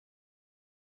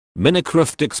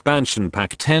Minecraft Expansion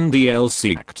Pack 10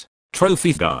 DLC Act.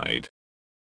 Trophy Guide.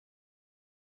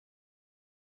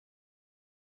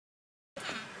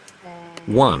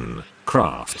 One.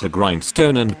 Craft a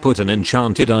grindstone and put an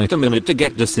enchanted item in it to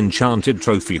get Disenchanted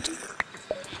TROPHY.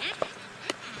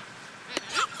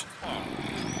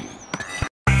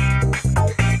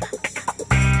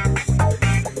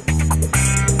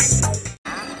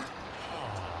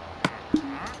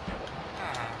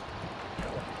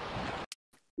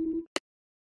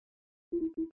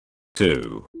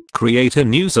 2. Create a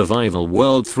new survival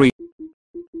world. 3.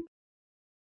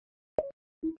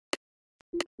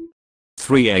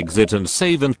 Exit and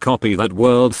save and copy that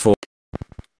world. 4.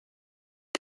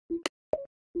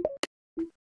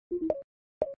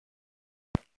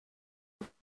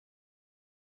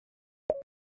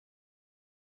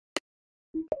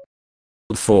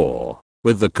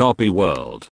 With the copy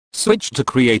world, switch to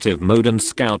creative mode and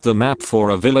scout the map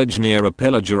for a village near a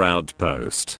Pillager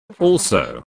Outpost.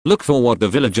 Also, look for what the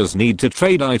villagers need to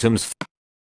trade items.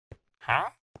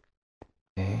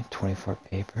 Okay, 24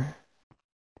 paper.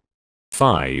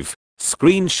 5.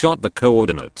 Screenshot the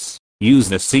coordinates. Use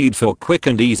the seed for quick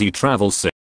and easy travel.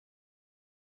 6.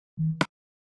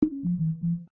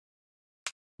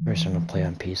 First I'm gonna play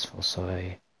on peaceful so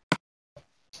I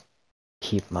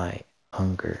keep my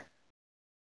hunger.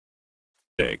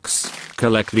 6.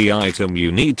 Collect the item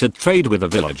you need to trade with a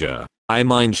villager. I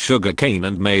mined sugarcane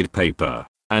and made paper.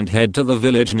 And head to the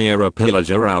village near a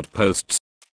Pillager Outpost.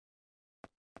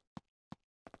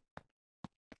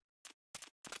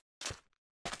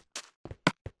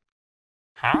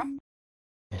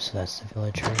 Okay, so that's the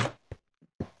villager.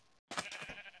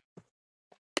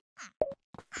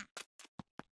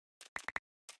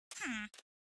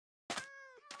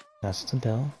 That's the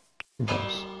bell. The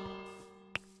bells.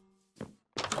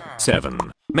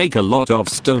 7. Make a lot of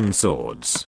stone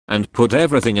swords. And put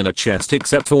everything in a chest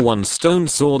except for one stone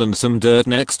sword and some dirt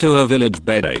next to a village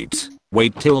bed. 8.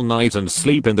 Wait till night and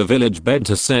sleep in the village bed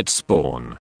to set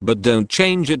spawn. But don't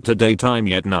change it to daytime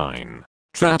yet. 9.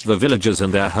 Trap the villagers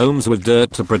in their homes with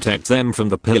dirt to protect them from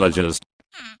the pillagers.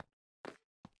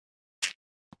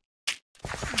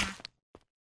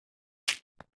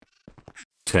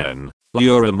 10.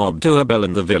 Lure a mob to a bell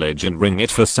in the village and ring it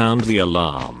for sound the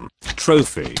alarm.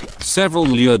 Trophy. Several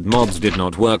lured mobs did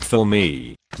not work for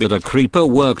me, but a creeper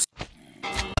works.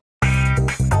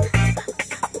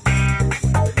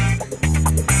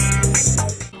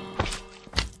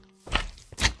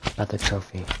 Got the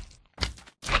trophy.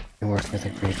 It worked with a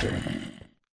creeper.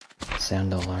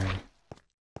 Sound alarm.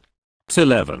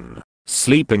 11.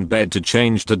 Sleep in bed to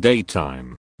change to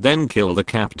daytime. Then kill the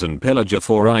captain pillager,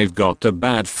 for I've got a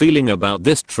bad feeling about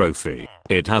this trophy.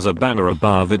 It has a banner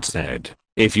above its head.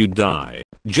 If you die,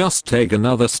 just take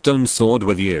another stone sword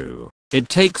with you. It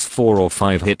takes 4 or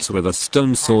 5 hits with a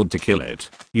stone sword to kill it.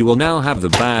 You will now have the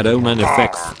bad omen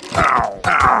effects.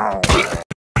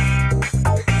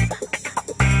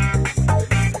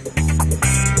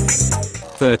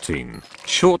 13.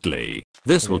 Shortly,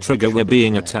 this will trigger we're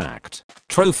being attacked.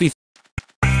 Trophy.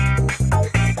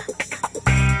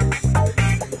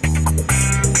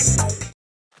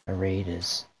 A raid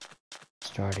is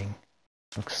starting,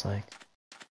 looks like.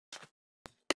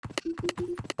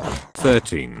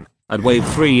 13. At wave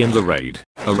 3 in the raid,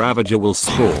 a ravager will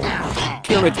spawn.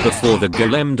 Kill it before the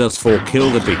golem does, for kill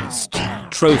the beast.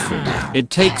 Trophy. It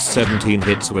takes 17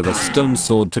 hits with a stone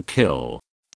sword to kill.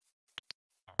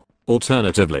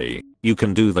 Alternatively, you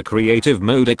can do the creative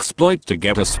mode exploit to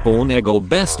get a spawn egg or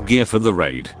best gear for the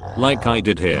raid, like I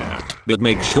did here, but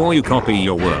make sure you copy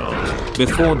your world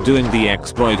before doing the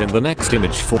exploit in the next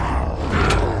image. For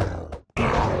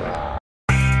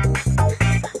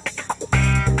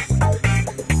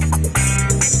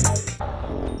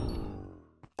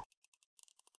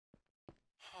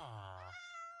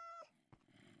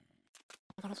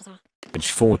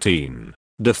Image 14.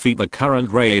 Defeat the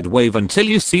current raid wave until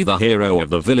you see the hero of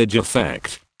the village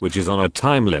effect, which is on a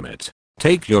time limit.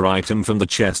 Take your item from the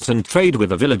chest and trade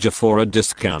with a villager for a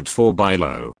discount. For buy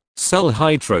low, sell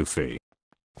high. Trophy.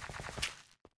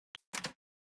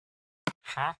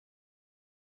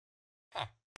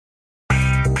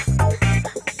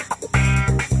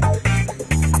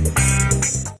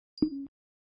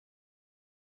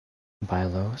 Buy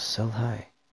low, sell high.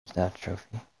 Is that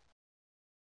trophy?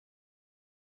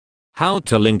 How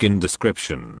to link in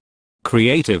description.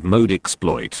 Creative mode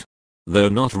exploit. Though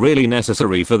not really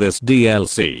necessary for this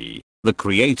DLC, the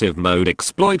creative mode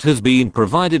exploit has been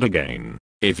provided again.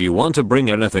 If you want to bring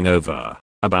anything over,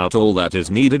 about all that is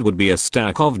needed would be a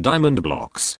stack of diamond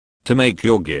blocks to make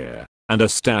your gear, and a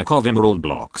stack of emerald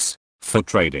blocks for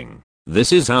trading.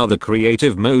 This is how the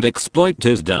creative mode exploit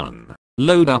is done.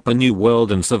 Load up a new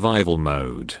world in survival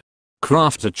mode.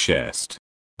 Craft a chest.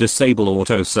 Disable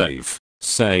autosave.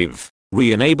 Save.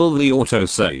 Re-enable the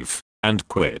autosave. And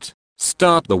quit.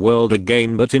 Start the world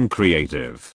again but in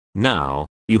creative. Now,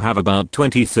 you have about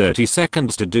 20-30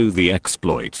 seconds to do the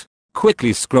exploit.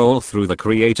 Quickly scroll through the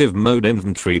creative mode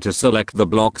inventory to select the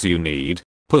blocks you need,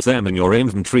 put them in your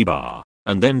inventory bar,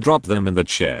 and then drop them in the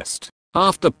chest.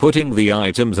 After putting the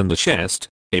items in the chest,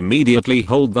 immediately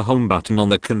hold the home button on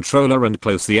the controller and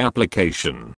close the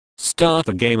application. Start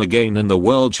the game again and the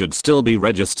world should still be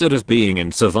registered as being in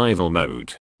survival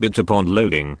mode, but upon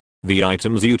loading, the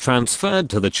items you transferred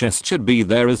to the chest should be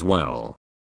there as well.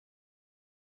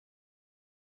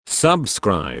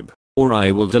 Subscribe, or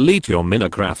I will delete your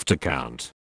Minecraft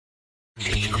account.